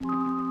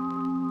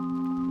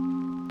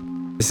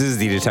This is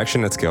the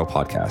Detection at Scale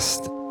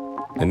podcast,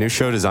 a new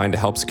show designed to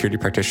help security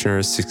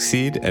practitioners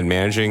succeed at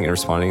managing and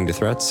responding to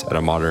threats at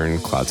a modern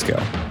cloud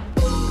scale.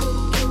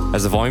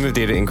 As the volume of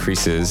data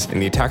increases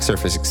and the attack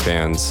surface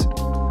expands,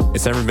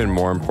 it's never been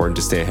more important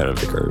to stay ahead of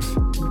the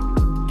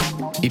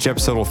curve. Each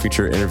episode will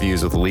feature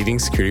interviews with leading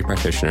security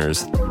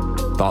practitioners,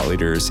 thought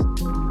leaders,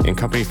 and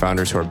company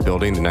founders who are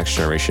building the next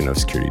generation of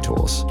security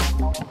tools.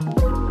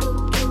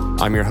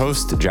 I'm your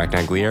host, Jack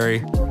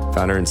Naglieri,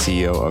 founder and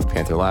CEO of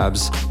Panther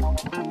Labs.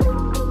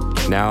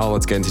 Now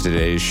let's get into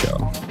today's show.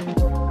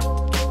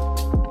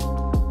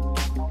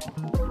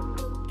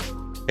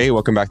 Hey,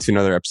 welcome back to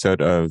another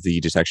episode of the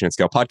Detection at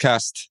Scale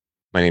podcast.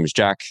 My name is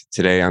Jack.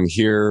 Today I'm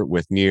here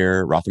with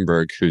Nir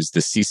Rothenberg, who's the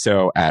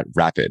CISO at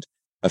Rapid,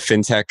 a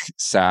fintech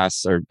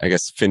SaaS, or I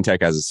guess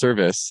fintech as a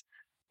service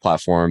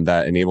platform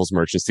that enables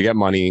merchants to get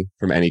money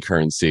from any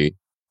currency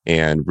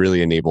and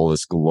really enable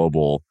this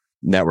global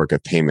network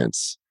of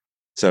payments.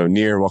 So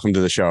Nir, welcome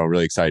to the show.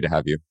 Really excited to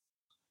have you.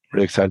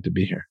 Really excited to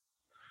be here.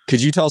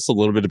 Could you tell us a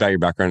little bit about your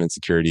background in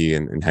security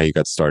and how you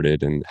got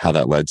started and how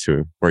that led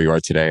to where you are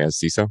today as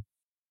CISO?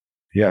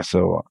 Yeah,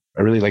 so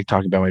I really like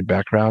talking about my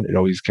background. It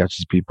always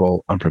catches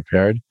people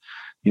unprepared.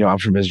 You know, I'm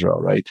from Israel,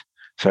 right?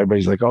 So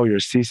everybody's like, oh, you're a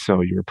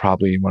CISO. You were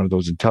probably in one of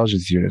those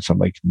intelligence units. I'm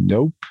like,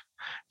 nope.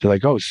 They're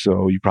like, oh,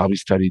 so you probably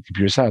studied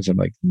computer science. I'm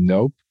like,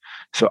 nope.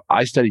 So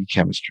I studied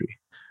chemistry.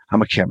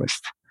 I'm a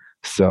chemist.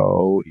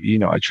 So, you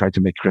know, I tried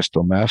to make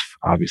crystal meth,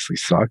 obviously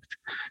sucked.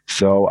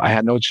 So I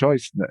had no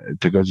choice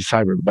to go to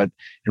cyber. But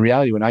in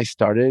reality, when I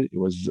started, it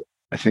was,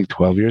 I think,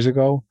 12 years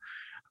ago.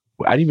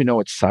 I didn't even know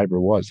what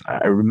cyber was.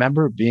 I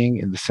remember being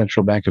in the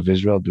Central Bank of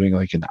Israel doing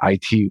like an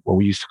IT, what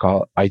we used to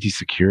call IT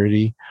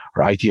security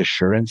or IT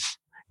assurance.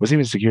 It wasn't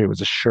even security, it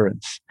was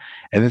assurance.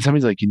 And then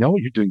somebody's like, you know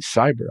what, you're doing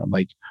cyber. I'm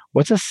like,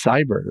 what's a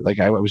cyber? Like,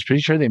 I was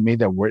pretty sure they made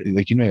that word,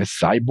 like, you know, a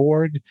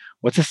cyborg.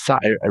 What's a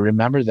cyber? I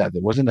remember that.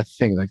 It wasn't a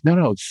thing. Like,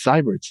 no, it's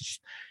cyber. It's just,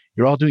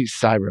 you're all doing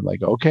cyber. I'm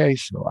like, okay,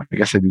 so I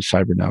guess I do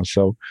cyber now.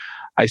 So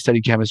I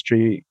studied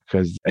chemistry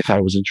because I thought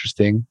it was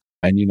interesting.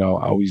 And, you know,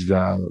 I always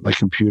like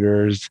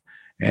computers.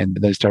 And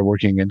then I started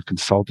working in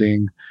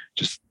consulting,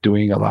 just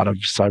doing a lot of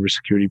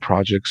cybersecurity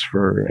projects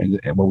and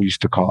what we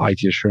used to call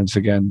IT assurance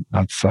again,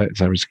 not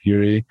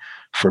cybersecurity,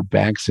 for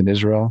banks in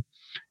Israel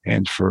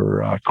and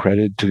for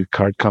credit to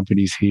card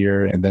companies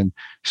here. And then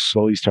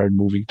slowly started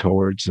moving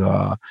towards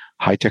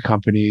high-tech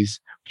companies,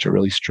 which are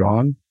really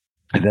strong.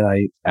 And then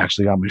I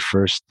actually got my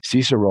first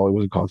CISO role. It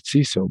wasn't called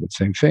CISO, but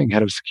same thing,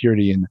 head of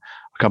security in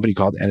a company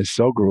called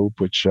NSO Group,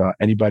 which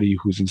anybody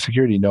who's in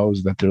security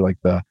knows that they're like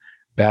the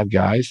bad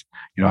guys.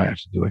 You know, I have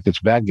to do like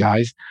this bad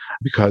guys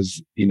because,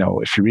 you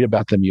know, if you read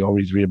about them, you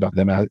always read about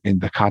them in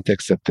the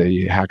context that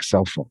they hack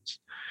cell phones.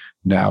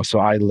 Now, so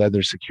I led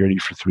their security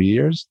for 3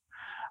 years.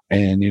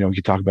 And, you know, we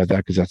can talk about that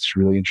because that's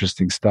really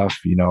interesting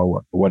stuff. You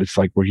know, what it's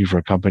like working for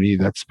a company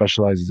that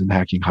specializes in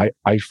hacking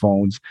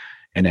iPhones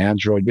and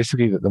Android,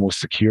 basically the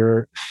most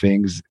secure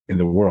things in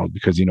the world,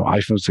 because, you know,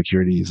 iPhone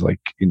security is like,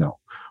 you know,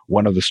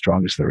 one of the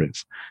strongest there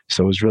is.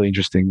 So it was really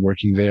interesting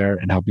working there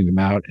and helping them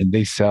out. And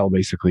they sell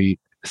basically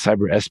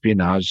cyber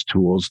espionage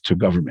tools to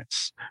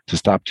governments to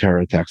stop terror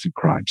attacks and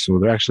crime. So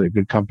they're actually a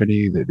good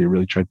company. They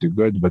really try to do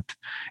good. But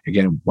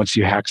again, once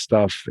you hack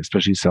stuff,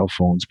 especially cell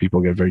phones, people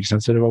get very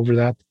sensitive over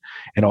that.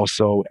 And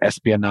also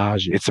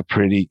espionage, it's a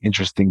pretty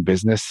interesting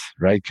business,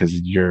 right? Because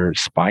you're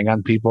spying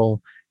on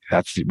people.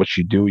 That's what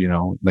you do, you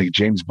know, like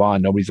James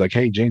Bond. Nobody's like,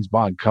 hey, James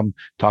Bond, come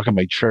talk at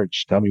my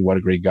church. Tell me what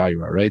a great guy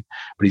you are, right?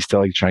 But he's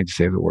still like trying to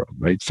save the world,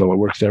 right? So I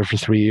worked there for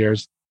 3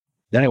 years.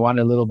 Then I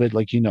wanted a little bit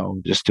like, you know,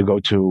 just to go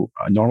to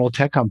a normal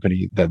tech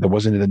company that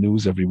wasn't in the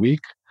news every week.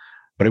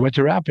 But I went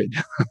to Rapid,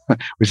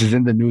 which is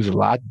in the news a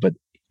lot, but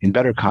in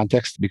better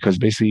context, because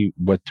basically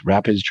what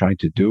Rapid is trying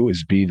to do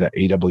is be the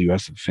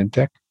AWS of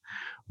fintech,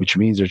 which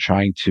means they're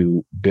trying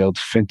to build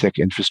fintech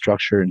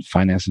infrastructure and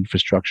finance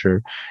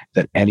infrastructure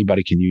that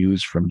anybody can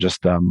use, from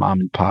just a mom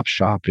and pop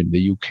shop in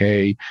the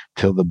UK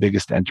till the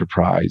biggest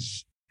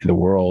enterprise in the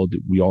world.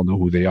 We all know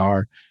who they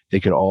are. They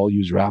could all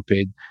use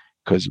Rapid,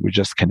 because we're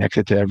just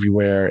connected to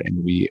everywhere,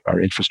 and our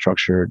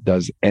infrastructure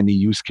does any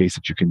use case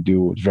that you can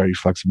do. It's very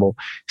flexible.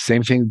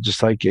 Same thing,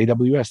 just like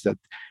AWS, that,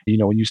 you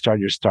know, when you start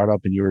your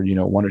startup and you're, you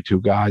know, one or two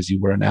guys, you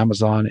were on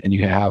Amazon, and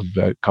you have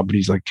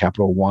companies like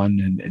Capital One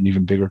and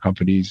even bigger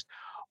companies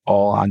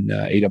all on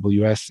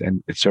AWS,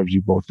 and it serves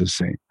you both the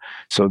same.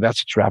 So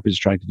that's what Rapid is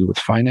trying to do with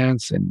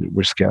finance, and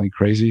we're scaling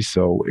crazy.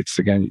 So it's,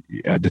 again,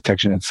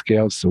 detection at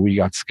scale. So we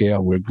got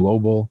scale, we're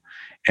global,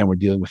 and we're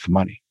dealing with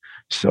money.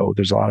 So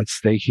there's a lot at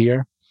stake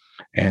here.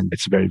 And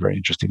it's very, very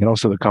interesting. And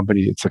also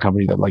it's a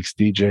company that likes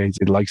DJs.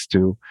 It likes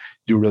to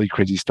do really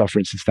crazy stuff. For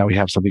instance, now we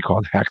have something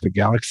called Hack the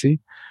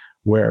Galaxy,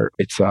 where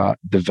it's a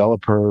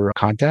developer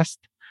contest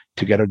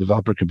to get our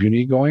developer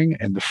community going.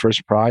 And the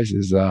first prize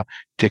is a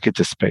ticket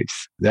to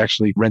space. They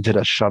actually rented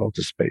a shuttle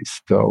to space.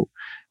 So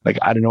Like,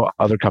 I don't know,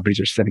 other companies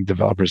are sending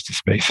developers to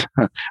space,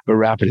 but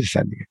Rapid is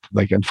sending it.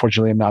 Like,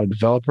 unfortunately, I'm not a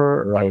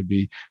developer, or I would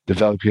be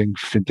developing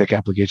fintech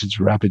applications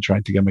for Rapid,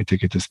 trying to get my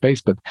ticket to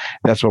space. But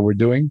that's what we're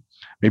doing.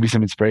 Maybe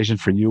some inspiration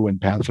for you when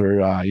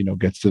Panther,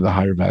 gets to the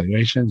higher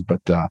valuations.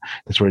 But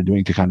that's what we're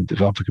doing to kind of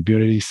develop the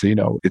community.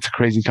 So, it's a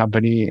crazy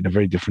company in a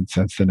very different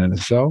sense than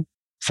NSO.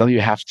 Suddenly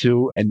you have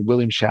to, and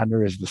William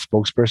Shatner is the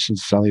spokesperson.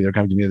 Suddenly they're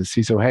coming to me, the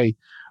CISO, hey,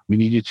 we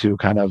need you to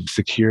kind of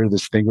secure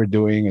this thing we're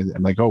doing. And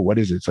I'm like, oh, what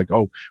is it? It's like,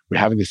 oh, we're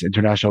having this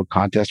international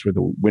contest where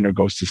the winner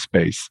goes to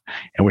space.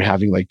 And we're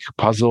having like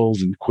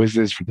puzzles and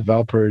quizzes for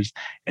developers.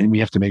 And we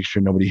have to make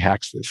sure nobody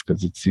hacks this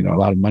because it's, a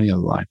lot of money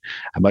on the line.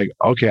 I'm like,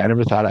 okay, I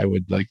never thought I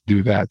would like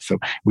do that. So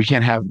we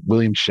can't have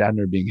William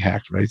Shatner being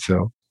hacked, right?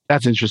 So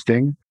that's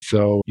interesting.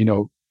 So,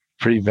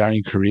 pretty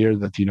varying career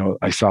that,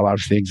 I saw a lot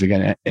of things.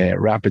 Again,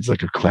 Rapid's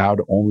like a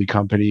cloud only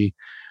company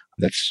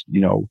that's,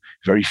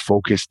 very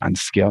focused on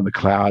scaling the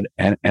cloud.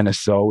 And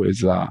NSO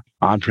is a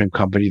on-prem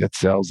company that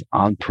sells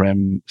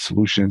on-prem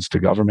solutions to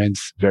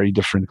governments, very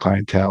different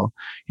clientele.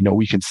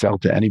 We can sell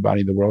to anybody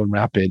in the world in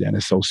Rapid.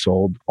 NSO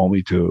sold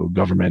only to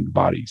government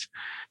bodies.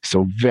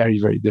 So very,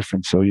 very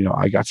different. So,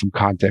 I got some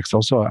context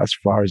also as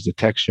far as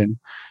detection.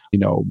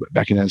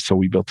 Back in NSO,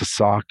 we built a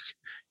SOC,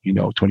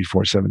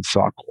 24/7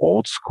 SOC,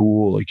 old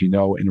school,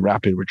 in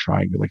Rapid, we're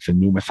trying like the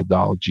new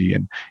methodology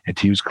and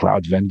to use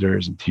cloud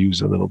vendors and to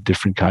use a little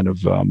different kind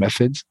of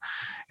methods.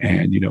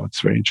 And,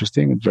 it's very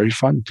interesting and very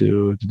fun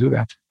to do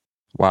that.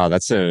 Wow,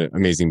 that's an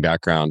amazing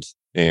background.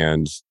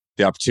 And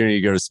the opportunity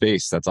to go to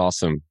space, that's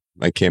awesome.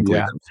 I can't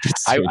believe it.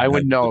 I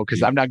wouldn't know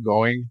because I'm not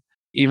going.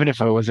 Even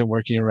if I wasn't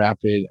working in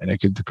Rapid and I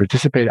could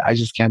participate, I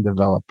just can't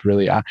develop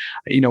really.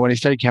 When I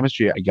studied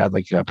chemistry, I got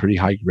like a pretty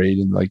high grade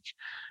in like,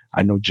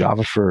 I know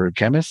Java for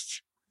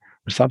chemists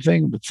or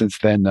something, but since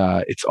then,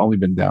 it's only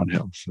been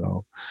downhill.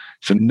 So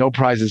no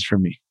prizes for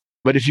me.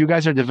 But if you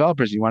guys are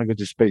developers, and you want to go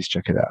to space,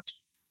 check it out.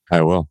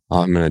 I will.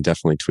 I'm going to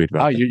definitely tweet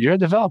about it. You're a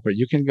developer.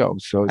 You can go.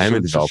 I'm a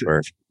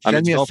developer. I'm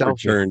a developer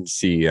turned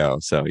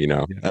CEO. So,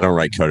 I don't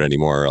write code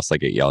anymore or else I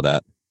get yelled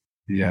at.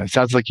 Yeah. It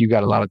sounds like you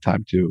got a lot of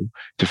time to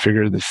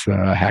figure this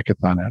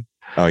hackathon out.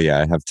 Oh, yeah.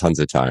 I have tons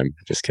of time.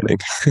 Just kidding.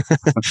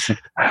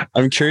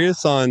 I'm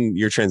curious on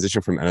your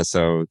transition from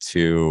NSO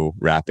to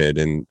Rapid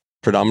and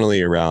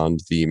predominantly around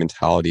the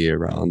mentality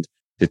around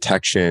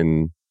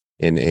detection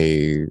in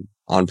a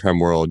on-prem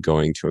world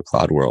going to a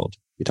cloud world.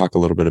 You talk a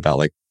little bit about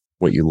like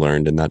what you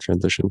learned in that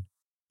transition.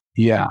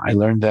 Yeah, I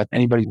learned that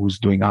anybody who's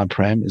doing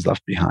on-prem is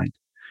left behind.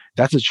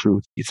 That's the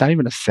truth. It's not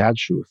even a sad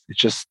truth. It's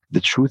just the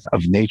truth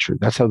of nature.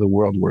 That's how the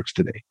world works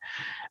today.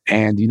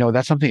 And,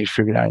 that's something I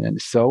figured out in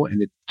NSO,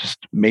 and it just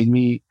made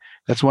me,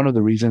 that's one of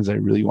the reasons I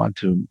really want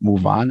to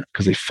move on,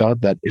 because I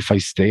felt that if I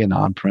stay an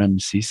on-prem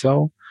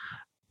CISO,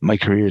 my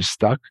career is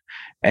stuck.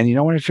 And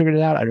when I figured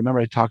it out, I remember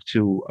I talked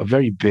to a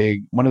very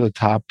big, one of the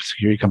top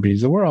security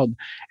companies in the world,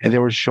 and they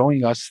were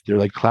showing us their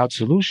like cloud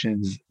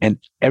solutions, and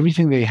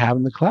everything they have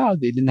in the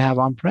cloud, they didn't have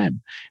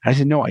on-prem. And I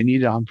said, no, I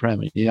need it on-prem.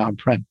 I need it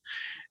on-prem.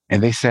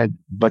 And they said,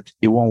 but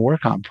it won't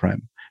work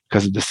on-prem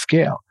because of the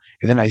scale.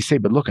 And then I say,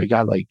 but look, I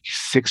got like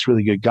 6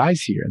 really good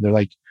guys here. And they're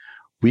like,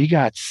 we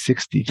got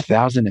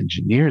 60,000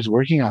 engineers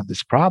working on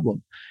this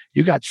problem.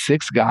 You got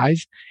 6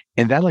 guys.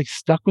 And that like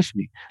stuck with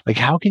me. Like,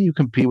 how can you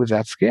compete with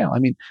that scale? I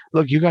mean,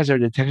 look, you guys are a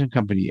detection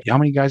company. How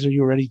many guys are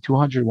you already?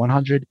 200,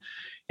 100?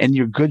 And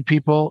you're good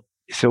people.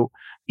 So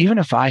even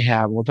if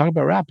we'll talk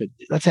about Rapid.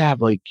 Let's say I have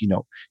like,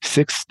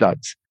 6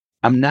 studs.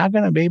 I'm not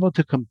going to be able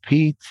to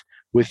compete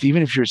with,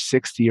 even if you're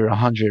 60 or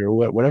 100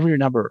 or whatever your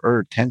number,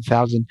 or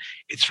 10,000,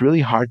 it's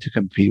really hard to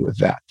compete with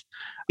that.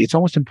 It's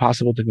almost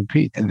impossible to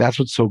compete. And that's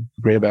what's so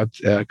great about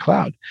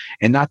cloud.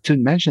 And not to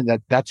mention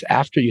that that's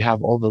after you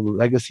have all the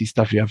legacy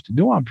stuff you have to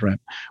do on-prem,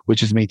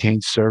 which is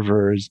maintain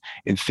servers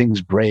and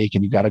things break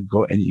and you got to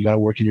go and you got to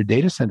work in your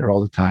data center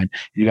all the time.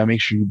 You got to make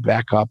sure you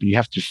back up, and you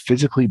have to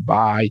physically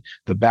buy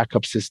the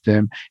backup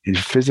system and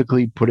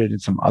physically put it in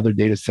some other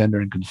data center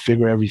and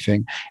configure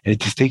everything. And it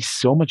just takes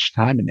so much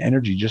time and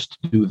energy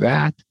just to do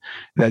that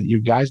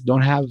you guys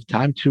don't have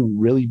time to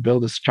really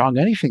build a strong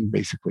anything,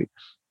 basically.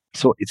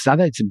 So it's not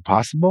that it's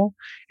impossible.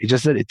 It's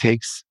just that it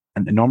takes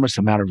an enormous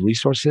amount of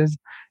resources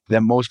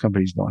that most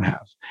companies don't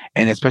have.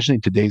 And especially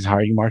in today's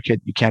hiring market,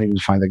 you can't even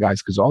find the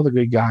guys, because all the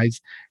good guys,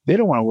 they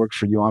don't want to work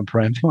for you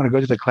on-prem. They want to go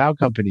to the cloud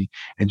company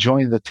and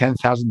join the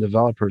 10,000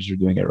 developers who are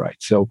doing it right.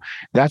 So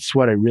that's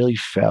what I really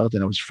felt.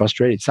 And I was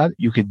frustrated. It's not that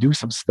you can do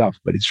some stuff,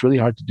 but it's really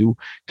hard to do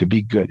to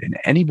be good. And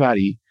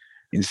anybody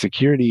in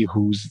security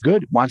who's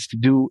good wants to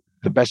do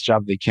the best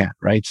job they can,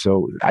 right?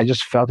 So I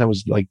just felt I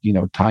was like,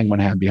 tying one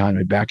hand behind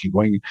my back and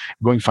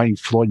going fighting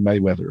Floyd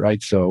Mayweather,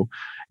 right? So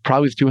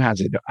probably with 2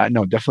 hands, I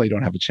no, definitely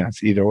don't have a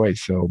chance either way.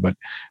 So, but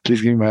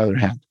please give me my other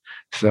hand.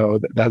 So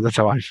that's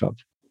how I felt.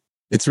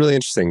 It's really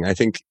interesting. I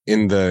think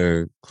in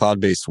the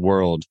cloud-based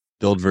world,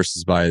 build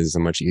versus buy is a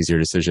much easier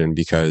decision,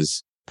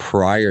 because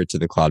prior to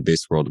the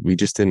cloud-based world, we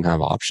just didn't have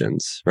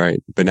options,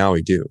 right? But now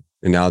we do.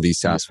 And now these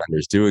SaaS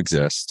vendors do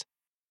exist,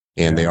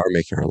 and they are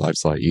making our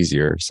lives a lot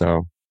easier.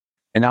 So,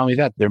 and not only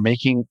that,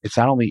 it's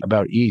not only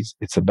about ease,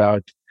 it's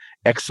about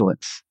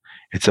excellence.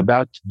 It's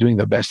about doing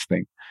the best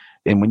thing.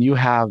 And when you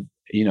have,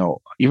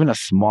 even a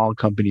small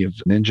company of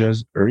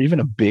ninjas or even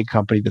a big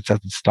company that's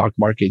at the stock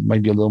market, it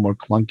might be a little more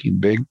clunky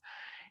and big.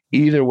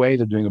 Either way,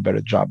 they're doing a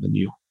better job than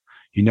you.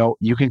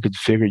 You can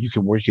configure, you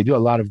can work, you do a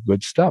lot of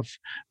good stuff.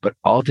 But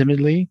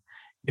ultimately,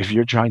 if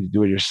you're trying to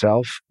do it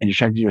yourself and you're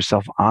trying to do it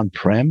yourself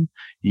on-prem,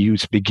 you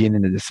begin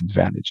in a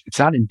disadvantage. It's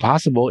not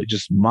impossible. It's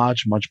just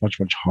much, much, much,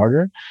 much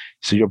harder.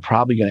 So you're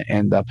probably going to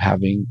end up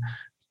having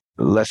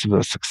less of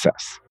a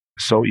success.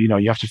 So,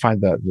 you have to find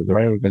the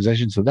right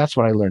organization. So that's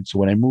what I learned. So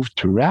when I moved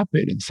to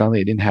Rapid and suddenly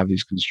I didn't have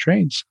these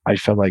constraints, I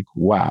felt like,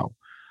 wow,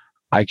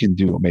 I can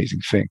do amazing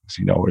things,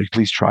 or at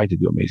least try to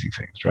do amazing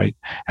things, right?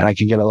 And I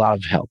can get a lot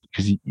of help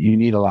because you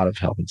need a lot of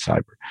help in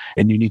cyber.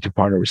 And you need to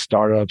partner with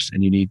startups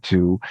and you need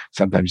to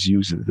sometimes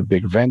use the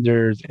big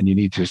vendors and you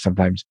need to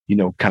sometimes,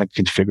 kind of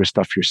configure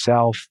stuff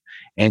yourself.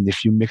 And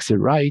if you mix it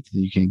right,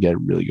 then you can get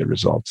really good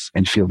results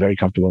and feel very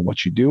comfortable in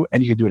what you do.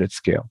 And you can do it at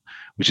scale,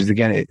 which is,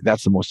 again,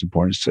 that's the most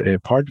important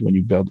part when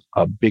you build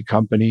a big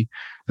company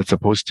that's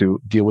supposed to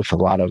deal with a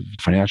lot of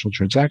financial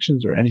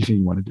transactions or anything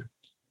you want to do.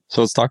 So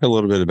let's talk a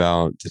little bit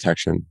about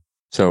detection.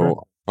 So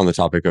Sure. On the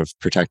topic of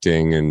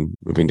protecting and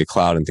moving to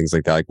cloud and things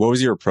like that, what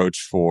was your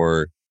approach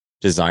for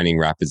designing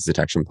Rapid's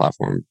detection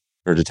platform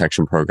or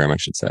detection program, I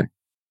should say?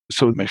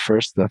 So my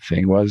first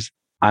thing was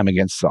I'm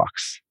against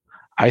SOCs.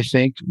 I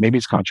think maybe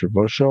it's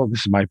controversial.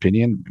 This is my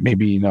opinion.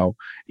 Maybe, in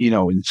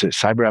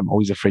cyber, I'm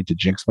always afraid to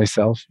jinx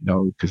myself,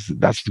 because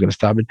that's what's going to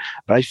stop it.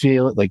 But I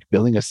feel like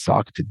building a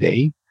SOC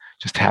today,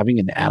 just having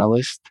an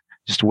analyst,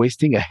 just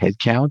wasting a head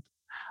count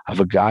of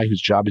a guy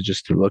whose job is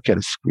just to look at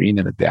a screen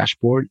and a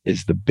dashboard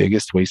is the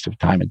biggest waste of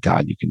time and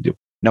talent you can do.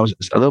 Now,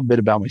 a little bit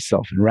about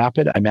myself. In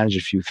Rapid, I manage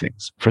a few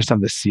things. First,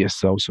 I'm the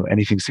CSO, so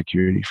anything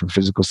security, from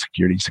physical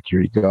security,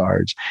 security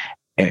guards,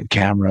 and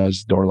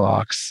cameras, door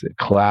locks,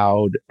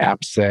 cloud,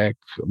 AppSec,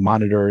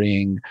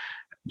 monitoring,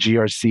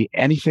 GRC,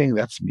 anything,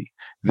 that's me.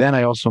 Then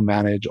I also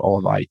manage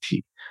all of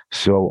IT.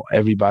 So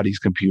everybody's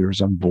computers,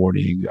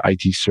 onboarding,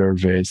 IT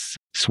service,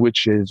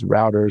 switches,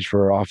 routers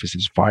for our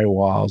offices,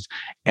 firewalls,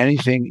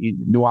 anything,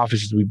 new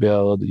offices we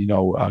build,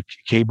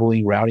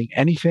 cabling, routing,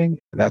 anything,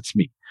 that's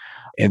me.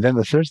 And then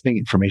the third thing,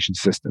 information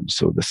systems.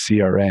 So the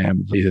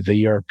CRM,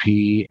 the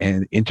ERP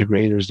and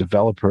integrators,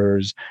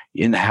 developers,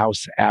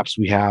 in-house apps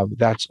we have,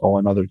 that's all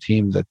another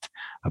team,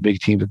 a big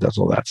team that does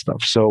all that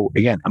stuff. So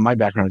again, my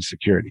background is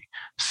security.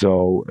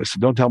 So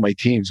don't tell my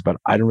teams, but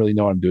I don't really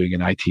know what I'm doing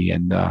in IT.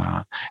 And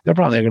they're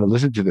probably not going to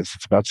listen to this.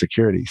 It's about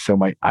security. So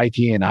my IT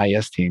and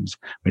IS teams,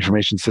 my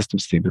information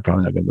systems team, they're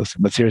probably not going to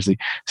listen. But seriously,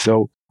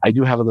 so I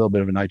do have a little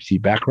bit of an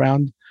IT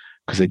background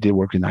because I did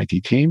work in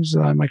IT teams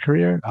in my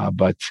career.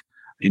 But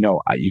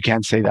you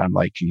can't say that I'm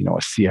like,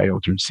 a CIO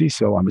turned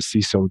CISO. I'm a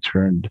CISO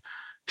turned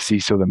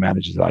CISO that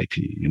manages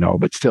IT,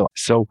 but still.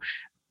 So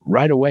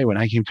right away, when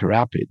I came to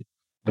Rapid,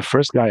 the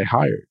first guy I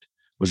hired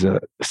was a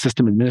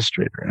system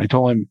administrator. And I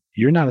told him,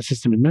 you're not a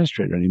system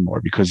administrator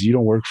anymore because you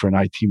don't work for an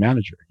IT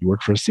manager. You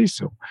work for a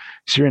CISO.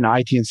 So you're an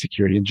IT and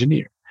security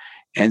engineer.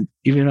 And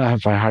even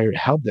if I hired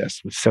help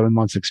desk with 7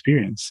 months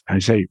experience, I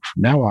say,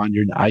 from now on,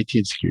 you're an IT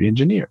and security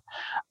engineer.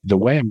 The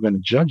way I'm going to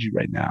judge you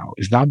right now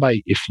is not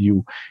by if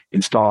you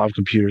install a lot of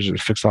computers or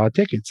fix a lot of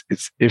tickets.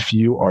 It's if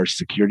you are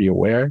security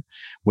aware.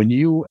 When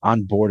you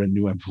onboard a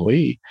new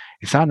employee,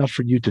 it's not enough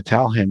for you to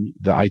tell him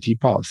the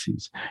IT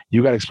policies.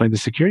 You got to explain the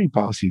security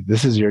policy.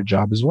 This is your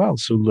job as well.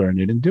 So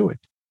learn it and do it.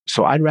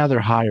 So I'd rather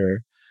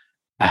hire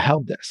a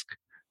help desk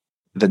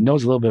that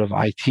knows a little bit of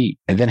IT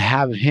and then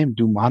have him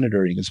do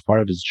monitoring as part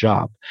of his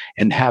job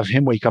and have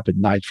him wake up at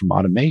night from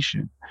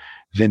automation,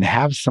 then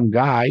have some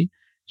guy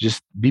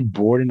just be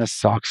bored in a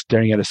SOC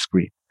staring at a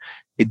screen.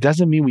 It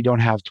doesn't mean we don't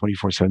have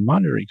 24/7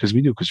 monitoring, because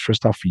we do. Because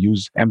first off, we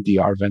use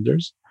MDR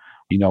vendors.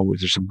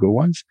 There's some good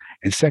ones.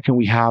 And second,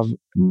 we have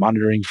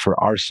monitoring for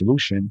our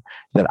solution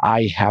that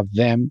I have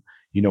them,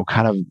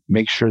 kind of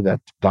make sure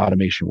that the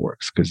automation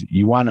works. Because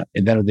you want, at the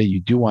end of the day,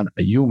 you do want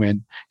a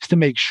human just to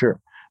make sure.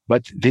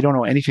 But they don't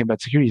know anything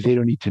about security. They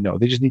don't need to know.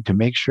 They just need to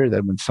make sure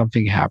that when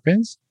something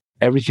happens,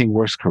 everything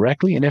works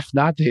correctly. And if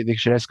not, they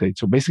should escalate.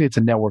 So basically, it's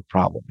a network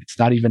problem. It's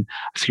not even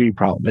a security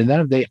problem. But at the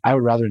end of the day, I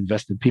would rather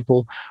invest in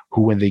people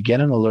who, when they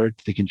get an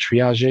alert, they can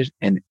triage it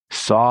and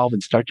solve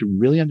and start to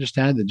really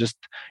understand it than just,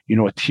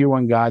 a tier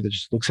one guy that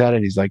just looks at it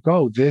and he's like,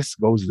 oh, this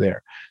goes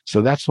there.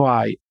 So that's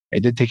why I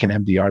did take an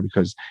MDR,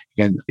 because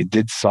again, it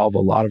did solve a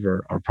lot of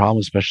our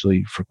problems,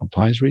 especially for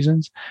compliance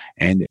reasons.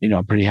 And,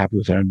 I'm pretty happy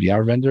with our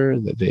MDR vendor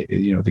that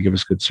they give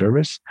us good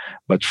service.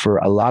 But for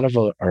a lot of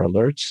our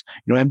alerts,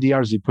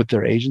 MDRs, they put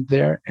their agent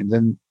there and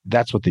then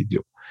that's what they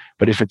do.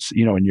 But if it's,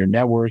 in your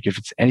network, if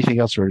it's anything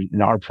else or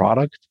in our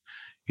product,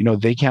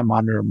 they can't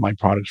monitor my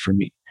product for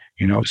me,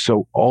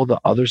 so all the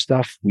other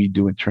stuff we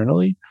do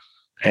internally.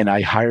 And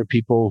I hire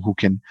people who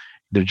can,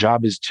 their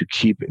job is to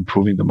keep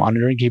improving the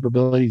monitoring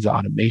capabilities, the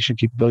automation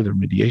capability, the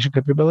remediation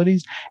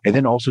capabilities, and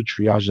then also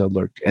triage the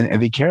alert.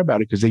 And they care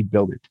about it because they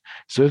build it.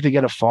 So if they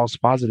get a false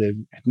positive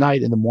at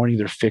night, in the morning,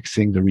 they're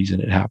fixing the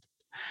reason it happened.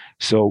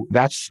 So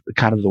that's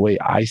kind of the way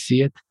I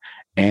see it.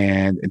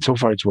 And so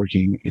far it's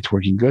working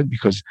good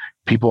because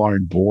people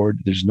aren't bored.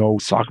 There's no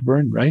sock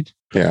burn, right?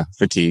 Yeah,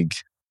 fatigue.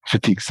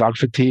 Sock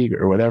fatigue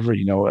or whatever,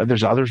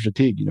 there's other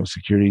fatigue,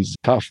 security is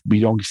tough. We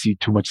don't see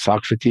too much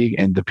sock fatigue,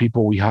 and the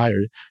people we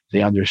hire,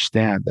 they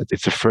understand that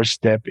it's the first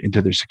step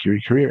into their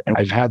security career. And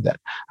I've had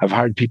that. I've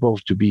hired people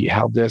to be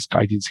help desk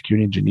IT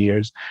security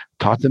engineers,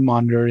 taught them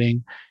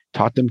monitoring,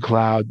 taught them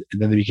cloud,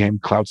 and then they became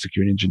cloud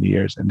security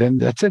engineers. And then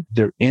that's it.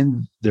 They're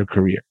in their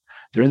career.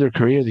 They're in their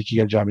career. They can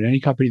get a job in any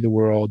company in the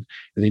world.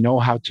 They know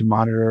how to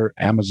monitor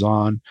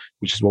Amazon,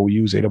 which is what we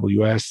use,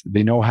 AWS.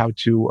 They know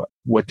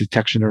what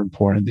detection are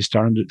important. They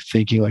started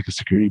thinking like a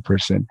security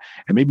person.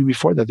 And maybe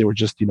before that, they were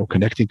just,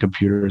 connecting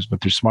computers,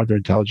 but they're smart, they're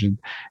intelligent,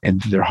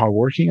 and they're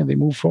hardworking, and they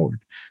move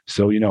forward.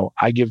 So,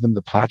 I give them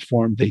the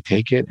platform, they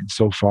take it. And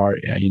so far,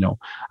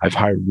 I've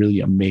hired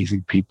really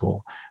amazing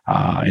people,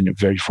 and I'm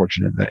very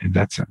fortunate in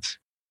that sense.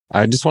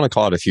 I just want to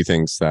call out a few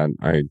things that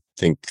I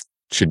think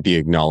should be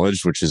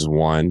acknowledged, which is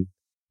one,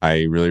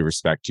 I really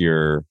respect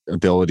your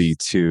ability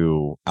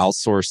to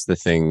outsource the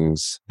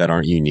things that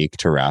aren't unique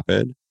to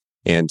Rapid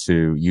and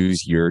to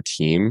use your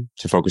team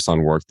to focus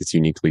on work that's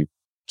uniquely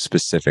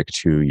specific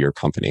to your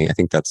company. I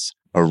think that's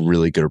a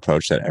really good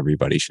approach that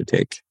everybody should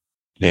take.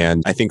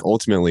 And I think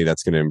ultimately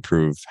that's going to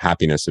improve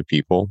happiness of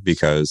people,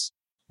 because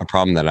a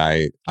problem that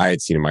I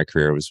had seen in my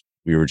career was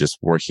we were just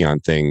working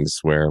on things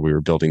where we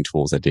were building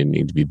tools that didn't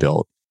need to be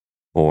built,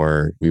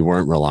 or we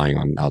weren't relying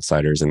on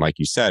outsiders. And like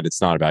you said, it's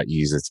not about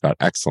ease, it's about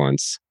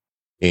excellence.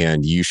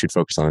 And you should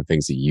focus on the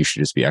things that you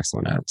should just be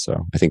excellent at.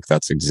 So I think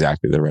that's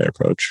exactly the right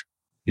approach.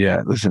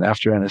 Yeah. Listen,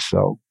 after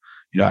NSO,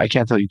 I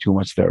can't tell you too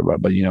much there,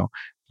 but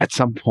at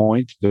some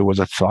point there was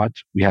a thought.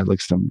 We had like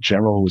some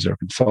general who was our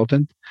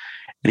consultant,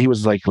 and he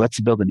was like,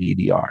 let's build an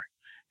EDR.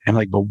 I'm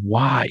like, but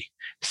why?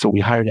 So we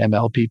hired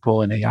ML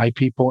people and AI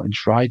people and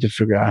tried to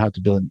figure out how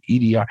to build an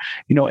EDR,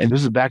 and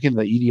this is back in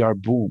the EDR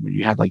boom. And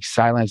you had like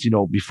Cylance,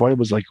 before it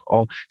was like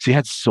so you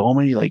had so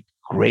many like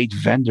great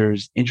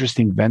vendors,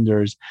 interesting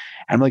vendors.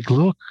 And I'm like,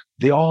 look,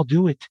 they all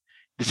do it.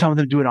 Some of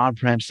them do it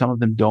on-prem, some of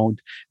them don't.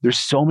 There's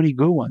so many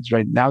good ones,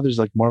 right? Now there's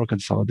like more of a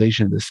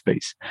consolidation in this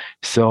space.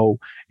 So,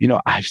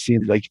 I've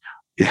seen like,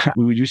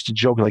 we used to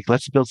joke, like,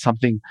 let's build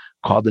something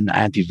called an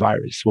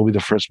antivirus. We'll be the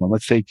first one.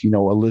 Let's take, a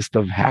list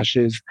of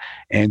hashes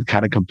and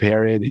kind of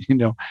compare it.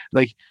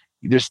 Like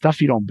there's stuff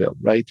you don't build,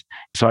 right?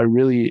 So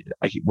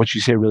what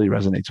you say really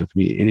resonates with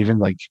me. It even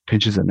like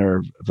pinches a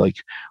nerve of like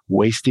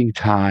wasting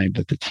time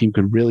that the team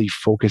could really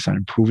focus on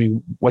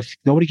improving what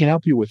nobody can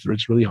help you with, or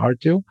it's really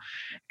hard to,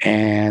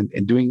 and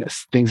doing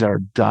things that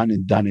are done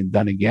and done and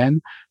done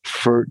again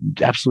for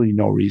absolutely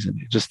no reason.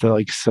 It's just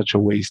like such a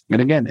waste.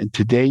 And again, and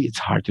today it's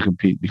hard to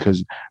compete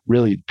because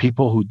really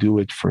people who do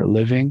it for a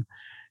living,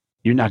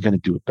 you're not going to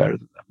do it better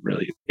than them,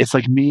 really. It's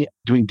like me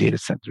doing data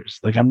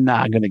centers. Like I'm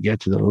not going to get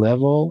to the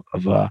level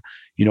of a,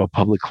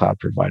 public cloud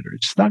provider.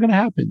 It's just not going to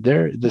happen.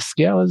 The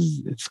scale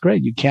it's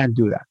great. You can't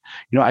do that.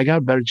 I got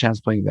a better chance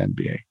playing the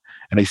NBA,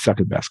 and I suck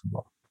at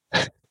basketball.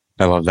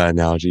 I love that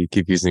analogy. You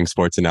keep using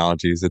sports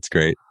analogies. It's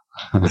great.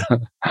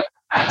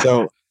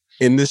 So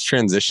in this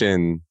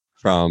transition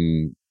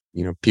from,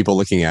 people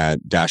looking at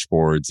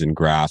dashboards and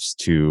graphs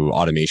to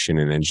automation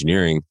and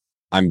engineering,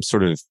 I'm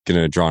sort of going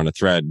to draw on a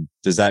thread.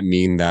 Does that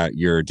mean that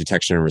your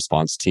detection and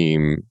response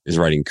team is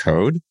writing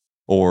code,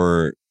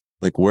 or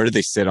like where do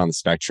they sit on the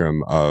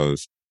spectrum of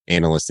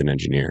analyst and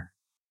engineer?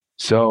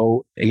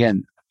 So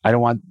again, I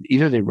don't want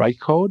either they write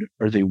code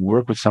or they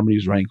work with somebody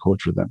who's writing code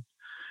for them.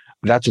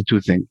 That's a two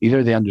thing.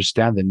 Either they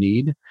understand the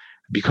need,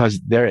 because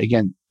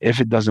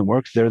if it doesn't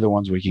work, they're the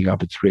ones waking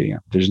up at 3 a.m.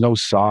 There's no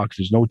SOC,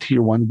 there's no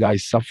tier one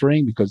guys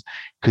suffering because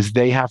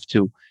they have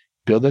to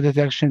build a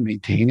detection,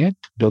 maintain it,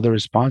 build a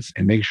response,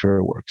 and make sure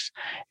it works.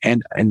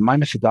 And my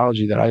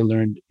methodology that I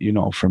learned,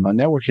 from a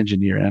network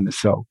engineer at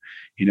NSO,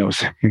 he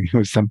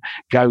was some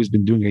guy who's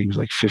been doing it. He was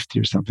like 50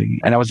 or something.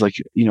 And I was like,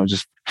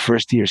 just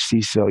first year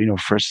CISO,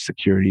 first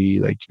security,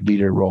 like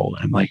leader role.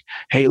 And I'm like,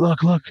 hey,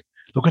 look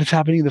what's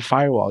happening in the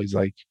firewall. He's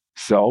like,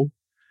 so?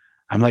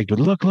 I'm like, but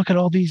look at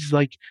all these,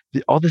 like,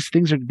 all these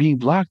things are being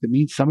blocked. That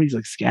means somebody's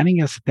like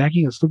scanning us,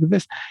 attacking us. Look at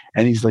this.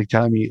 And he's like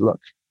telling me, look,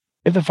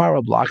 if the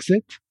firewall blocks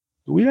it,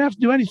 we don't have to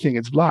do anything.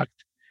 It's blocked.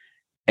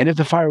 And if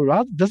the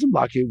firewall doesn't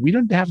block it, we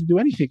don't have to do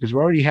anything because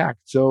we're already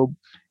hacked. So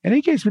in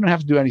any case, we don't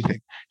have to do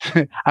anything.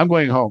 I'm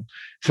going home.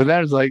 So that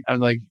was like, I'm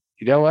like,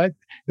 you know what?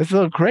 That's a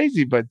little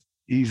crazy, but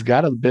he's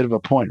got a bit of a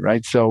point,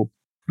 right? So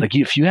like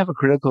if you have a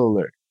critical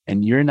alert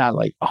and you're not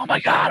like, oh my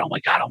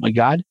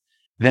God,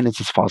 then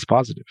it's a false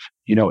positive.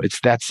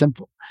 It's that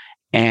simple.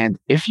 And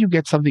if you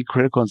get something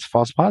critical and it's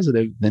false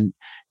positive, then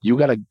you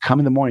got to come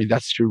in the morning.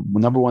 That's your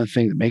number one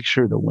thing, to make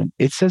sure that when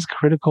it says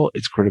critical,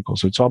 it's critical.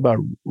 So it's all about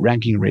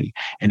ranking and rating.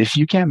 And if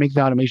you can't make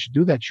the automation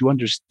do that, you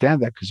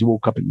understand that because you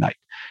woke up at night.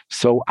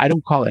 So I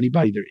don't call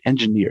anybody, they're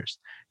engineers.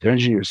 They're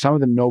engineers. Some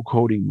of them know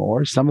coding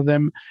more. Some of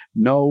them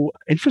know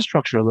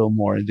infrastructure a little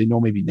more, and they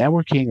know maybe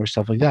networking or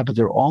stuff like that. But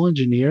they're all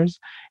engineers,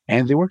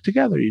 and they work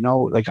together.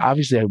 Like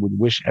obviously, I would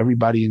wish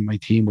everybody in my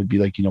team would be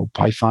like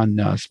Python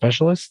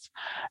specialists,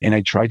 and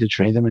I try to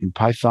train them in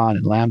Python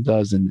and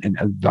lambdas and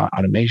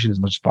automation as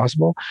much as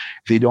possible.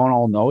 They don't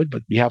all know it,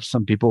 but we have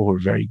some people who are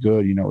very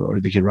good, or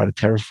they can write a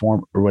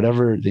Terraform or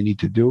whatever they need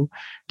to do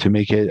to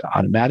make it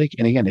automatic.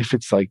 And again, if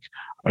it's like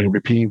a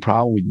repeating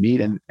problem, we'd meet.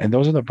 And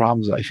those are the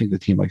problems I think the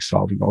team likes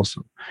solving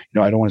also.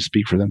 I don't want to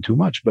speak for them too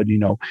much, but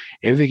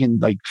if they can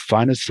like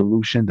find a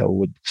solution that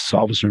would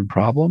solve a certain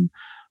problem,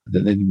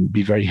 then they'd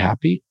be very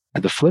happy.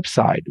 At the flip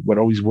side, what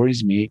always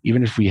worries me,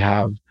 even if we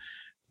have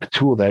a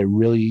tool that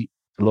really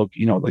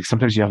like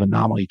sometimes you have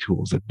anomaly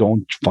tools that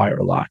don't fire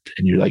a lot,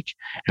 and you're like,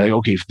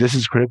 okay, if this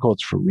is critical,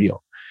 it's for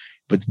real.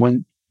 But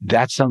when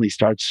that suddenly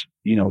starts,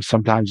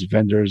 sometimes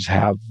vendors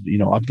have,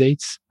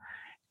 updates,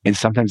 and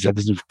sometimes that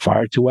doesn't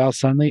fire too well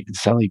suddenly, and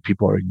suddenly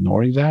people are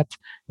ignoring that,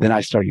 then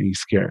I start getting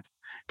scared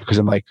because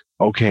I'm like,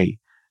 okay,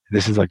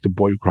 this is like the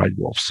boy who cried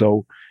wolf.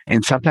 So,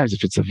 and sometimes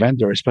if it's a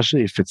vendor,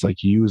 especially if it's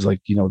like you use like,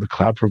 the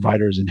cloud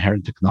provider's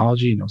inherent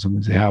technology,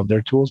 sometimes they have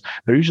their tools,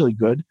 they're usually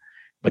good.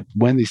 But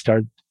when they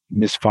start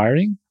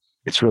misfiring,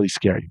 it's really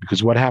scary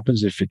because what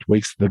happens if it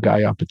wakes the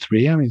guy up at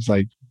 3 a.m.? He's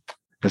like,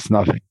 that's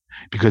nothing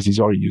because he's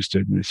already used to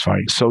it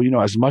misfiring. So,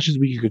 as much as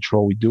we can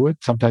control, we do it.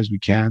 Sometimes we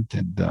can't.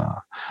 And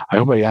I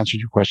hope I answered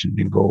your question.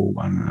 Didn't go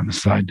on the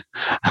side.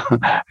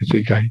 I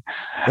think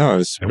No,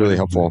 it's really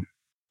helpful.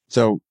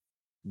 So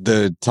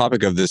the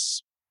topic of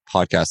this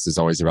podcast is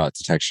always about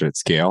detection at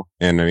scale.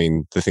 And I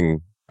mean, the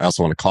thing I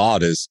also want to call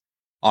out is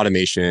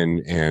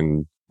automation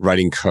and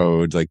writing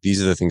code. Like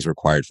these are the things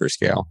required for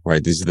scale,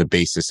 right? These are the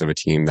basis of a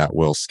team that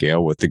will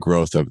scale with the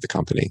growth of the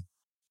company.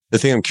 The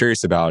thing I'm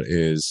curious about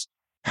is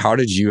how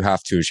did you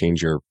have to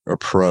change your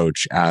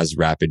approach as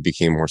Rapid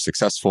became more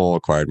successful,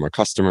 acquired more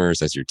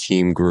customers, as your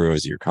team grew,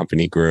 as your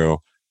company grew?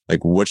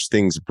 Like which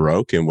things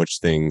broke and which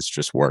things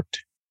just worked?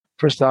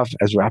 First off,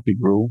 as Rapid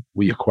grew,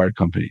 we acquired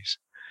companies.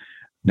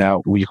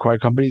 Now, we acquire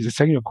companies. The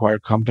second you acquire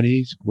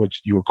companies,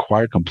 which you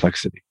acquire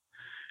complexity,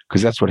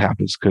 because that's what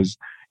happens. Because,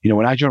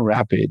 when I joined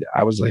Rapid,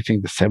 I was, I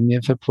think, the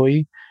 70th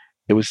employee.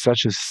 It was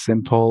such a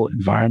simple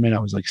environment. I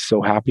was like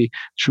so happy.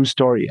 True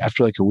story.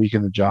 After like a week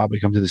in the job, I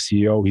come to the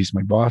CEO. He's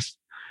my boss.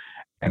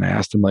 And I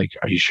asked him, like,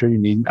 are you sure you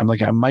need, I'm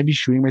like, I might be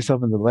shooting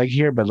myself in the leg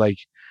here, but like,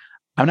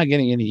 I'm not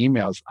getting any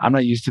emails. I'm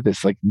not used to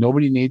this. Like,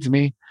 nobody needs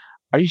me.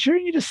 Are you sure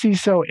you need a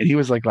CISO? And he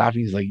was like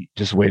laughing. He's like,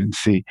 just wait and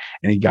see.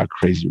 And he got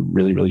crazy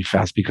really, really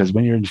fast because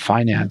when you're in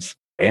finance,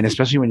 and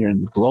especially when you're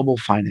in global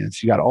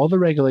finance, you got all the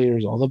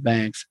regulators, all the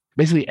banks,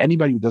 basically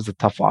anybody who does the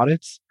tough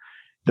audits,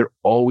 they're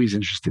always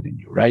interested in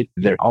you, right?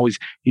 They're always,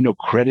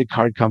 credit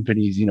card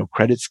companies,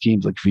 credit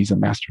schemes like Visa,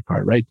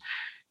 MasterCard, right?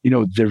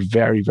 They're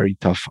very, very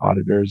tough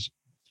auditors.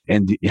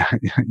 And,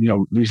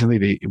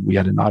 recently we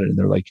had an audit and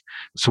they're like,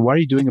 so what are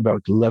you doing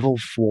about level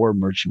 4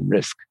 merchant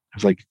risk? I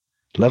was like,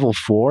 level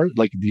 4?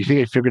 Like, do you think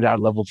I figured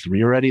out level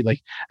 3 already?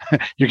 Like,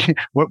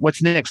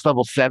 what's next?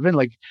 Level 7?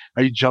 Like,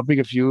 are you jumping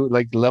a few,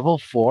 like level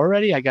 4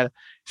 already?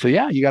 So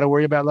yeah, you got to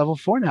worry about level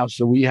 4 now.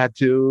 So we had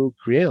to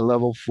create a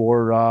level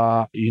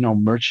 4,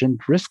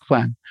 merchant risk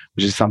plan,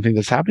 which is something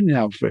that's happening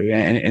now.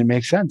 And it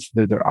makes sense.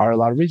 There are a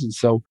lot of reasons.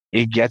 So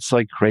it gets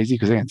like crazy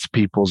because again, it's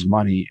people's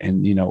money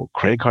and,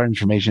 credit card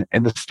information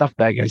and the stuff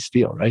that guys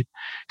steal, right?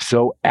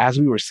 So as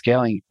we were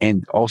scaling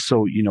and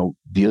also,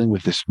 dealing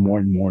with this more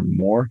and more and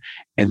more,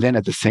 and then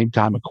at the same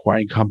time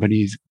acquiring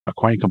companies,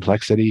 acquiring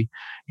complexity,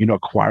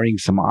 acquiring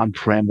some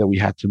on-prem that we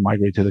had to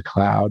migrate to the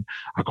cloud,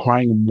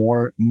 acquiring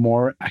more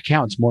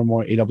accounts, more and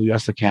more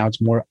AWS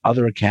accounts, more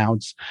other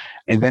accounts.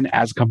 And then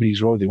as companies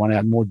grow, they want to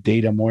add more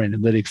data, more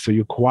analytics.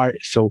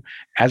 So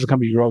as a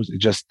company grows,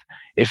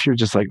 if you're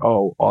just like,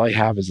 oh, all I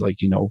have is like,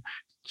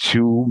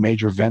 2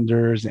 major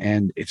vendors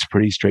and it's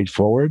pretty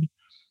straightforward,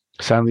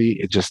 suddenly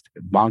it just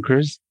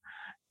bonkers.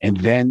 And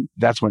then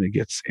that's when it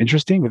gets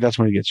interesting, but that's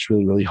when it gets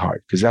really, really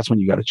hard because that's when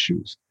you got to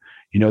choose.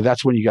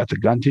 That's when you got the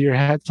gun to your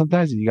head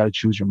sometimes and you got to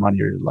choose your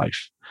money or your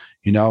life,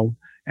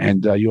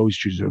 and you always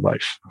choose your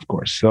life, of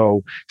course.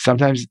 So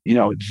sometimes,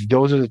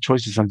 those are the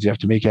choices sometimes you have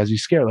to make as you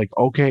scale. Like,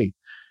 okay,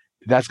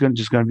 that's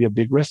just going to be a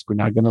big risk we're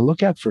not going to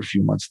look at for a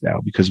few months now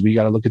because we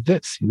got to look at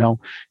this,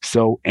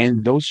 So,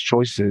 and those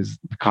choices,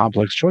 the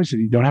complex choices,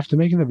 you don't have to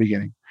make in the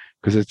beginning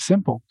because it's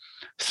simple.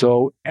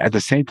 So at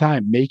the same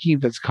time,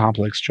 making those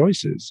complex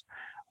choices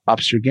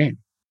ups your game,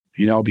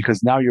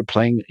 because now you're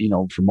playing,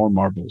 for more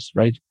marbles,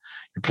 right?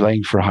 You're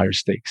playing for higher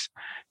stakes.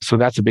 So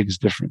that's the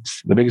biggest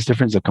difference. The biggest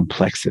difference is the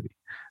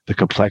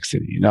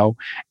complexity,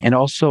 and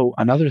also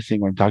another thing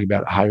when I'm talking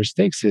about higher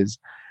stakes is,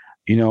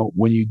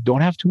 when you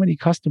don't have too many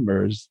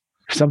customers,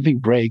 if something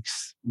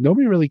breaks,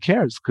 nobody really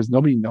cares because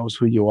nobody knows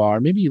who you are.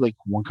 Maybe like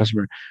one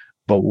customer,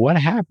 but what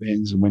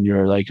happens when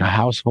you're like a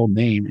household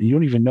name and you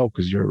don't even know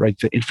because you're right,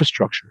 the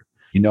infrastructure,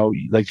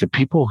 like the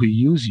people who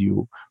use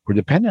you or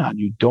dependent on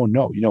you don't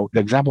know.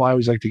 The example I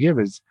always like to give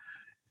is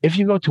if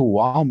you go to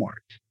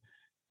Walmart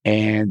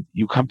and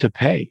you come to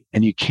pay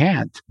and you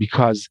can't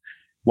because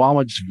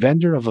Walmart's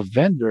vendor of a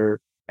vendor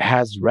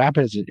has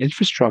Rapid as an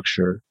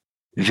infrastructure,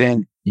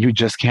 then you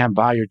just can't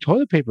buy your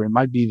toilet paper. It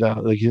might be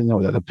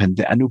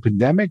a new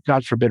pandemic,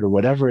 God forbid, or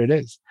whatever it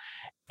is.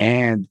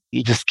 And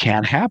it just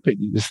can't happen.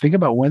 You just think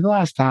about when the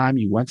last time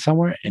you went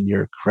somewhere and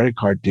your credit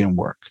card didn't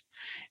work.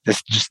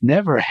 This just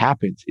never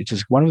happens. It's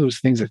just one of those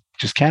things that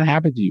just can't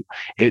happen to you.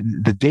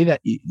 The day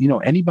that,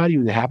 anybody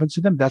who happens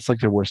to them, that's like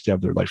their worst day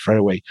of their life right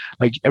away.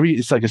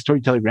 It's like a story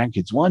to tell your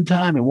grandkids. One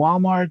time in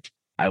Walmart,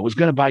 I was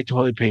going to buy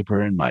toilet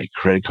paper and my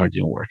credit card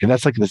didn't work. And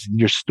that's like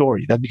your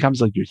story. That becomes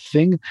like your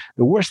thing,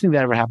 the worst thing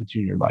that ever happened to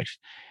you in your life.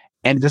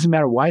 And it doesn't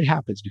matter why it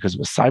happens, because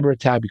of a cyber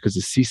attack, because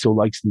the CISO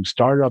likes new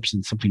startups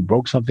and something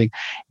broke something.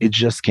 It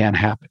just can't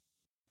happen.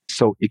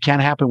 So it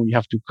can't happen when you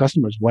have 2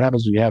 customers. What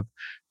happens when you have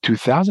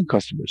 2,000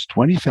 customers,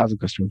 20,000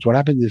 customers? What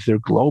happens if they're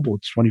global?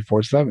 It's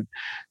 24/7.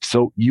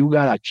 So you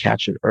got to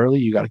catch it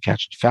early. You got to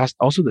catch it fast.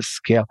 Also the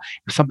scale.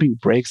 If something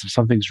breaks, if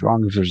something's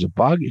wrong, if there's a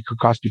bug, it could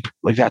cost you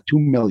like that 2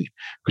 million,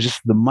 because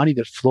just the money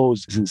that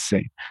flows is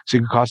insane. So it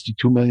could cost you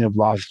 2 million of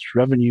lost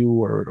revenue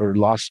or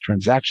lost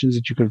transactions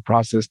that you could have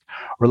processed,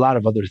 or a lot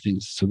of other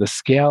things. So the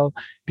scale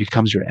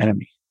becomes your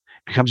enemy.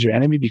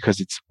 Because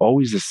it's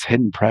always this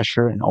hidden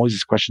pressure and always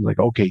this question like,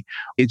 okay,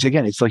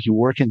 it's like you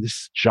work in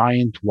this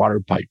giant water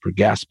pipe or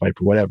gas pipe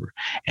or whatever,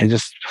 and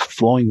just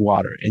flowing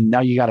water. And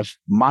now you got to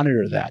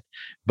monitor that,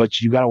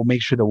 but you got to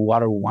make sure the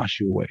water will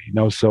wash you away,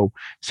 So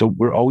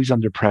we're always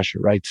under pressure,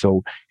 right?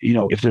 So,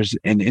 if there's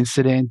an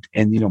incident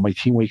and, my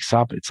team wakes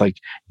up, it's like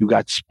you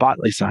got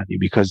spotlights on you,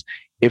 because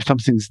if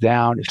something's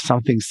down, if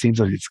something seems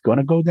like it's going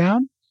to go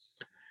down,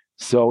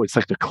 so it's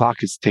like the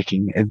clock is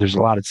ticking and there's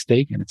a lot at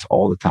stake, and it's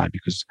all the time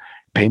because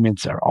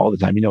payments are all the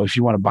time. If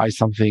you want to buy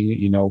something,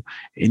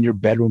 in your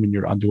bedroom in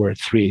your underwear at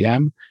 3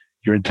 a.m.,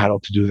 you're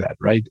entitled to do that,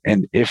 right?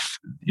 And if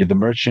the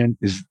merchant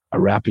is a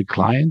Rapid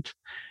client,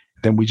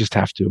 then we just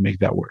have to make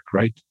that work,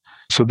 right?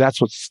 So that's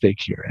what's at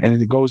stake here.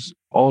 And it goes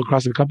all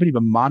across the company,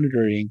 but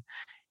monitoring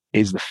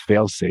is the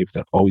fail-safe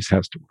that always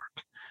has to work.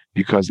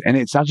 And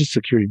it's not just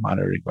security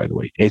monitoring, by the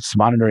way. It's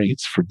monitoring,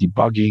 it's for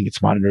debugging,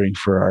 it's monitoring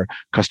for our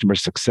customer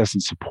success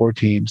and support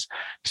teams.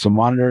 So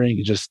monitoring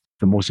is just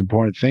the most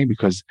important thing,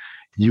 because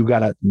you got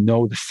to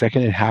know the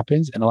second it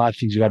happens, and a lot of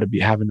things you got to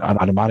have an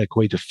automatic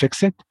way to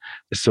fix it.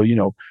 So,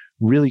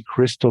 really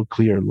crystal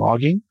clear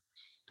logging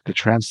that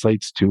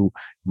translates to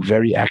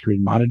very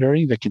accurate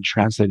monitoring that can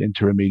translate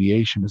into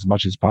remediation as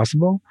much as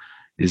possible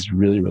is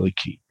really, really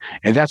key.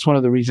 And that's one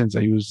of the reasons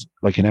I use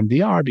like an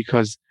MDR,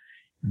 because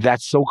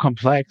that's so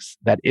complex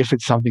that if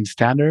it's something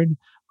standard,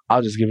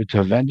 I'll just give it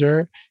to a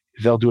vendor.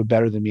 They'll do it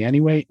better than me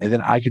anyway. And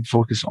then I could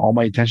focus all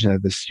my attention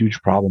at this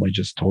huge problem I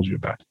just told you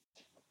about.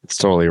 It's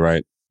totally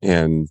right.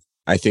 And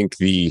I think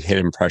the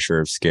hidden pressure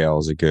of scale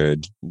is a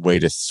good way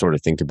to sort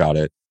of think about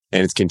it.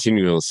 And it's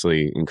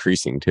continuously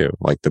increasing too.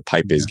 Like the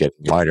pipe is getting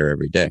wider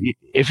every day.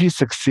 If you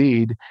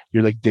succeed,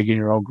 you're like digging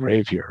your own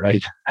grave here,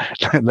 right?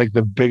 Like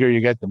the bigger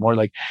you get, the more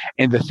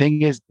and the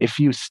thing is, if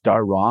you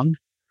start wrong,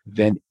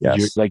 then you're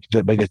like,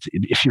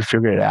 if you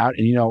figure it out,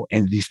 and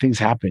and these things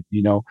happen,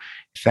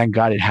 thank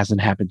God it hasn't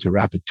happened to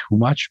Rapid too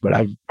much, but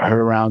I've heard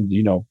around,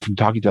 from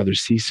talking to other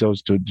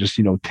CISOs to just,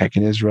 tech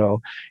in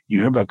Israel, you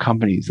hear about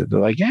companies that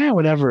they're like, yeah,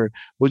 whatever,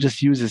 we'll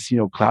just use this,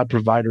 cloud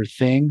provider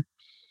thing.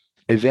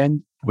 And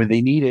then when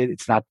they need it,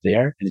 it's not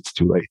there and it's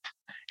too late.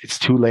 It's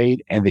too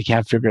late and they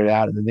can't figure it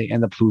out. And then they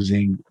end up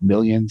losing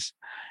millions.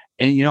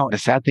 And, the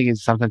sad thing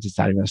is sometimes it's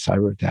not even a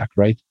cyber attack,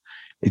 right?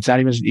 It's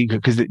not even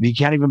because you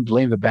can't even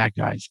blame the bad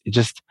guys. It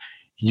just,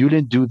 you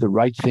didn't do the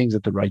right things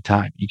at the right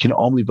time. You can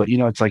only, but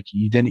it's like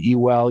you didn't eat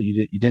well,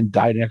 you didn't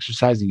diet and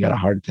exercise, and you got a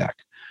heart attack.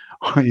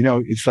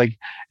 It's like,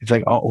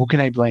 oh, who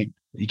can I blame?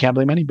 You can't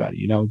blame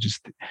anybody.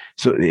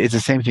 So it's the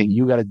same thing.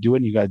 You got to do it,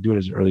 and you got to do it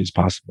as early as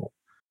possible.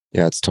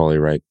 Yeah, it's totally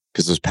right,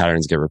 because those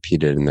patterns get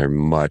repeated and they're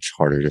much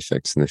harder to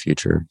fix in the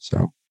future.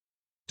 So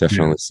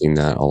definitely seen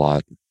that a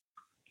lot.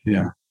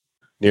 Yeah.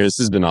 Nir, this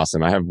has been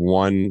awesome. I have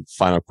one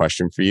final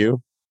question for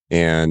you.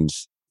 And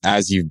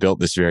as you've built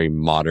this very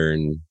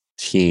modern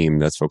team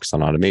that's focused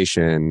on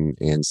automation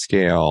and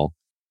scale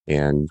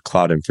and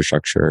cloud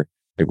infrastructure,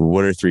 like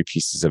what are 3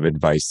 pieces of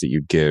advice that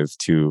you'd give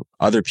to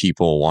other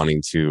people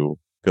wanting to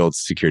build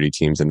security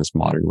teams in this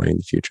modern way in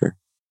the future?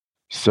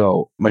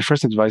 So my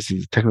first advice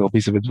is a technical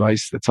piece of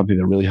advice. That's something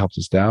that really helps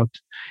us out,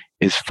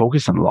 is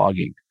focus on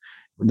logging.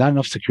 Not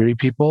enough security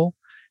people.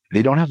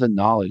 They don't have the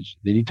knowledge.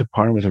 They need to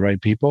partner with the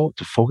right people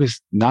to focus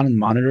not on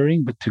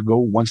monitoring, but to go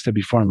one step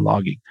before on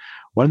logging.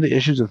 One of the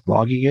issues with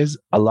logging is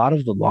a lot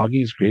of the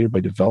logging is created by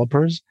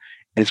developers,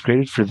 and it's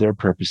created for their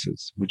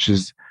purposes, which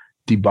is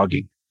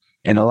debugging.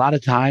 And a lot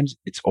of times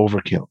it's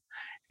overkill,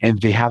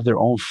 and they have their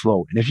own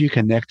flow. And if you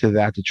connect to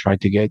that to try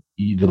to get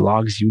the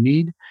logs you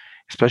need,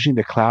 especially in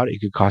the cloud, it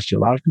could cost you a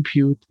lot of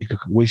compute. It could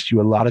waste you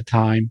a lot of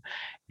time.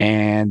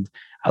 And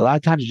a lot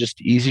of times it's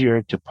just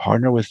easier to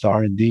partner with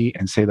R&D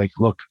and say like,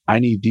 look, I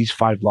need these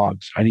 5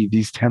 logs. I need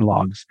these 10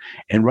 logs,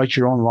 and write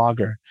your own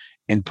logger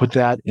and put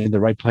that in the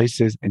right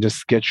places and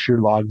just get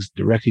your logs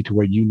directly to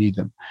where you need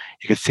them.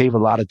 It could save a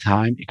lot of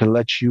time. It could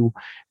let you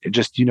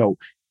just,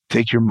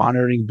 take your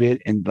monitoring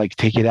bit and like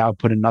take it out,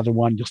 put another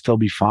one, you'll still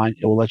be fine.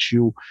 It will let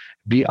you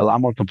be a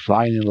lot more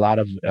compliant in a lot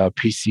of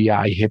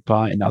PCI,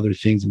 HIPAA, and other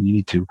things, and you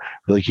need to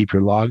really keep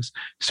your logs.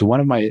 So one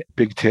of my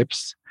big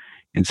tips,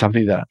 and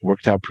something that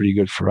worked out pretty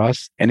good for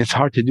us, and it's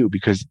hard to do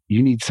because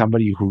you need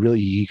somebody who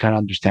really kind of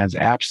understands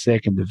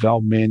AppSec and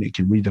development, and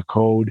can read the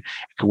code,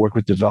 and can work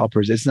with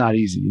developers. It's not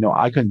easy.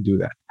 I couldn't do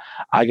that.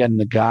 I got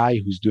a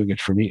guy who's doing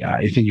it for me.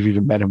 I think you've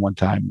even met him one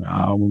time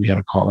when we had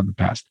a call in the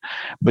past.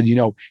 But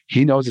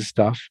he knows his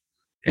stuff,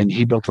 and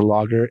he built a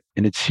logger,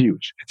 and it's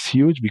huge. It's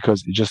huge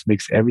because it just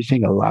makes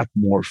everything a lot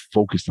more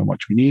focused on what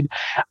we need.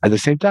 At the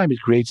same time, it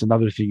creates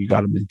another thing you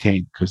got to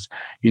maintain because,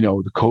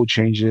 the code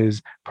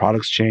changes,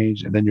 products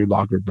change, and then your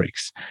logger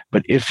breaks.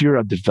 But if you're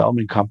a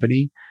development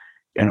company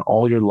and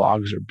all your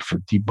logs are for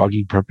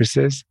debugging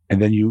purposes, and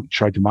then you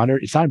try to monitor,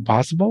 it's not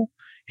impossible.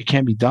 It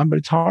can be done, but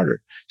it's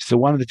harder. So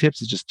one of the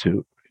tips is just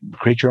to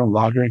create your own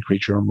logger and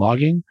create your own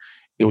logging.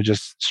 It will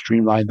just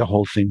streamline the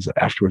whole things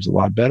afterwards a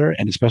lot better.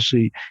 And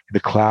especially in the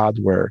cloud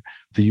where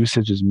the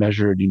usage is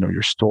measured,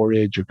 your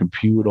storage, your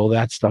compute, all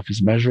that stuff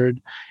is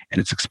measured and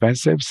it's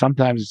expensive.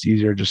 Sometimes it's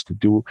easier just to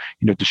do,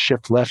 to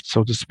shift left,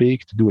 so to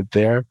speak, to do it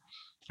there.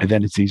 And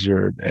then it's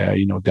easier,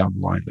 down the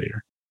line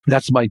later.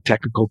 That's my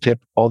technical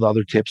tip. All the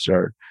other tips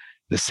are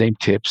the same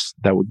tips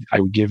that I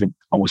would give in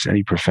almost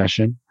any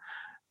profession.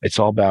 It's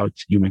all about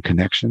human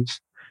connections.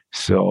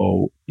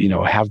 So,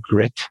 have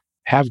grit.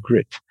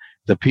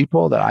 The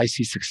people that I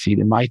see succeed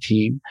in my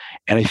team,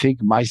 and I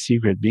think my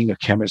secret being a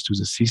chemist who's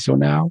a CISO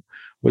now,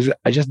 was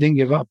I just didn't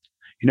give up.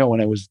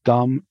 When I was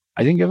dumb,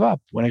 I didn't give up.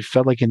 When I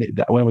felt like when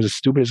I was the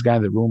stupidest guy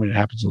in the room, and it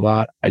happens a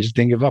lot, I just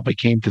didn't give up. I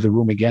came to the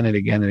room again and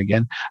again and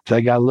again until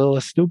I got a little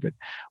less stupid.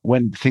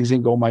 When things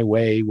didn't go my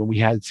way, when we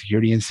had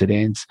security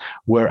incidents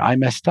where I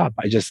messed up,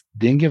 I just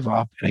didn't give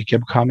up, and I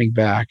kept coming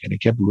back, and I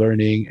kept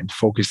learning and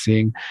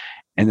focusing.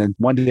 And then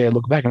one day I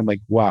look back and I'm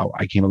like, wow,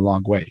 I came a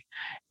long way.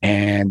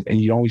 And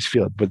you always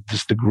feel it, but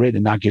just the grit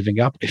and not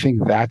giving up, I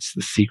think that's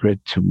the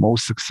secret to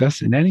most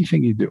success in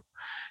anything you do.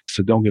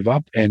 So don't give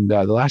up. And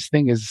the last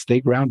thing is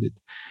stay grounded.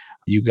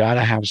 You got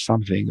to have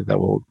something that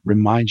will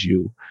remind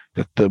you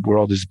that the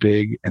world is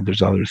big and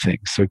there's other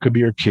things. So it could be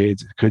your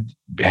kids. It could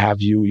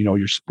have you,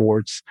 your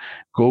sports.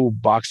 Go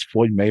box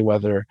Floyd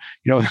Mayweather.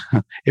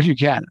 If you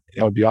can,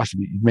 that would be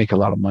awesome. You'd make a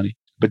lot of money.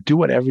 But do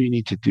whatever you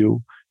need to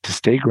do to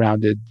stay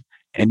grounded.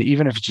 And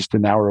even if it's just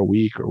an hour a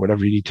week or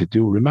whatever you need to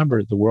do,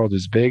 remember the world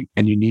is big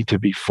and you need to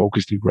be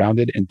focused and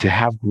grounded. And to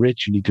have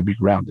grit, you need to be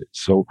grounded.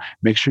 So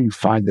make sure you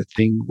find the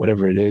thing,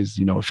 whatever it is,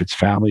 if it's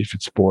family, if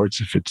it's sports,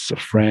 if it's a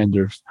friend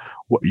or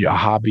your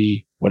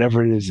hobby,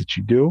 whatever it is that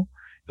you do,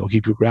 it'll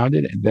keep you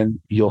grounded. And then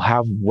you'll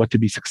have what to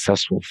be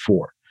successful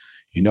for,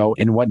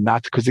 and what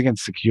not. Because again,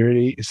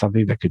 security is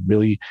something that could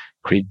really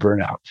create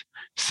burnout.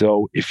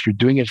 So if you're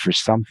doing it for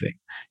something,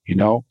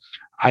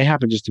 I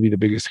happen just to be the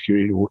biggest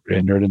security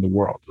nerd in the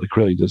world. Like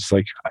really, just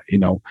like,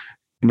 in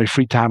my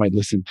free time, I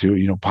listen to,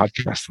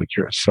 podcasts like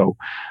yours. So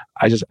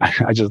I just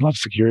love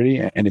security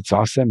and it's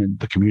awesome and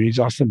the community is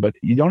awesome, but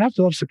you don't have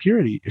to love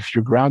security if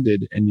you're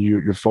grounded and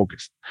you're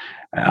focused.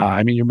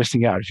 You're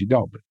missing out if you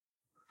don't. But.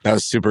 That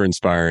was super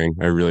inspiring.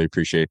 I really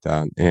appreciate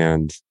that.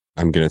 And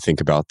I'm going to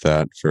think about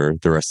that for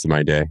the rest of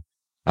my day.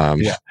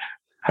 Yeah.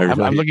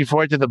 I'm looking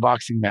forward to the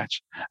boxing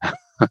match. All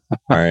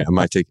right.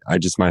 I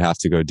just might have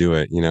to go do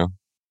it,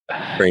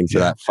 Praying for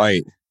that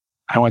fight.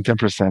 I want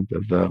 10%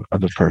 of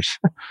the purse.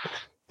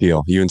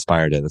 Deal. You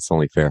inspired it. That's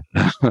only fair.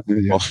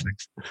 Well,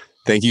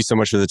 thank you so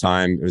much for the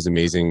time. It was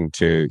amazing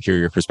to hear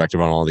your perspective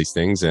on all these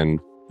things, and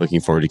looking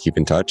forward to keep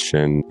in touch.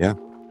 And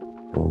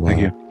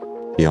thank you.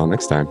 See y'all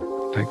next time.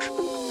 Thanks.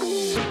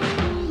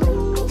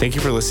 Thank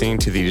you for listening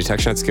to the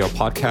Detection at Scale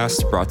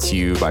podcast, brought to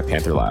you by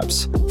Panther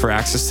Labs. For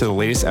access to the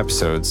latest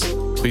episodes,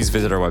 please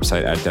visit our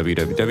website at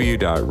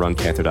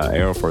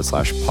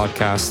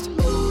www.runpanther.io/podcast.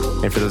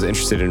 And for those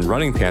interested in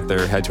running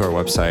Panther, head to our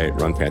website,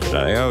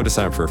 runpanther.io, to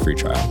sign up for a free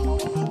trial.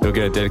 You'll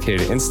get a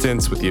dedicated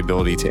instance with the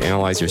ability to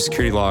analyze your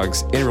security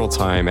logs in real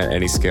time at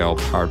any scale,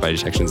 powered by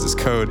Detections as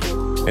code,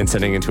 and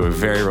sending into a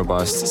very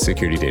robust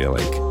security data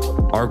lake.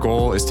 Our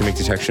goal is to make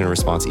detection and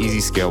response easy,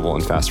 scalable,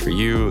 and fast for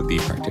you, the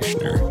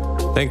practitioner.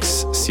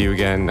 Thanks. See you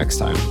again next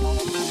time.